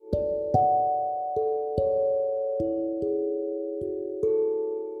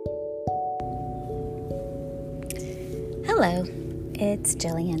Hello, it's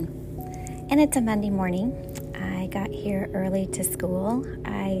Jillian, and it's a Monday morning. I got here early to school.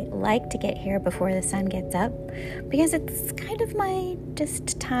 I like to get here before the sun gets up because it's kind of my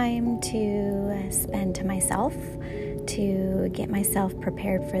just time to spend to myself, to get myself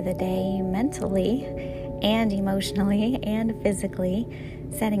prepared for the day mentally and emotionally and physically,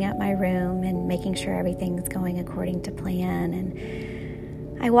 setting up my room and making sure everything's going according to plan.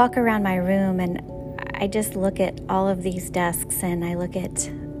 And I walk around my room and I just look at all of these desks and I look at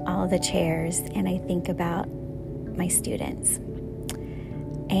all the chairs and I think about my students.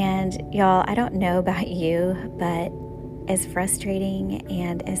 And y'all, I don't know about you, but as frustrating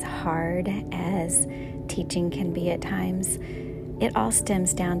and as hard as teaching can be at times, it all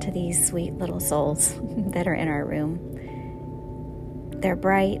stems down to these sweet little souls that are in our room. They're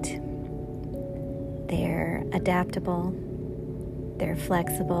bright, they're adaptable, they're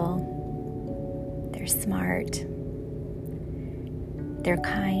flexible, they're smart, they're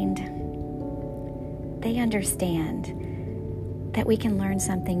kind. They understand that we can learn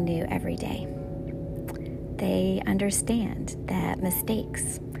something new every day. They understand that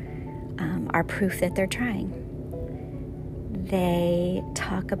mistakes are proof that they're trying. They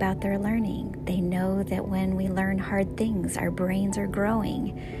talk about their learning. They know that when we learn hard things, our brains are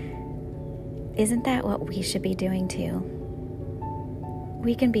growing. Isn't that what we should be doing too?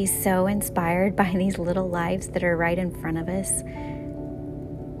 We can be so inspired by these little lives that are right in front of us.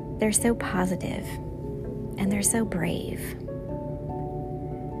 They're so positive and they're so brave.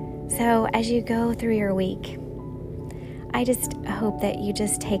 So as you go through your week, I just hope that you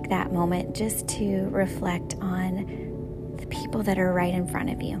just take that moment just to reflect on the people that are right in front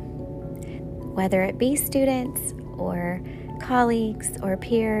of you. Whether it be students or colleagues or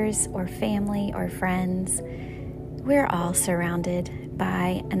peers or family or friends, we're all surrounded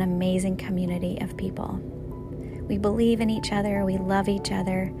by an amazing community of people. We believe in each other, we love each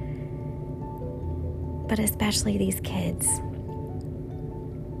other, but especially these kids.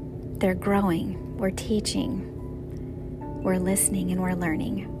 They're growing, we're teaching, we're listening, and we're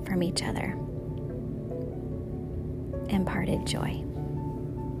learning from each other. Imparted joy.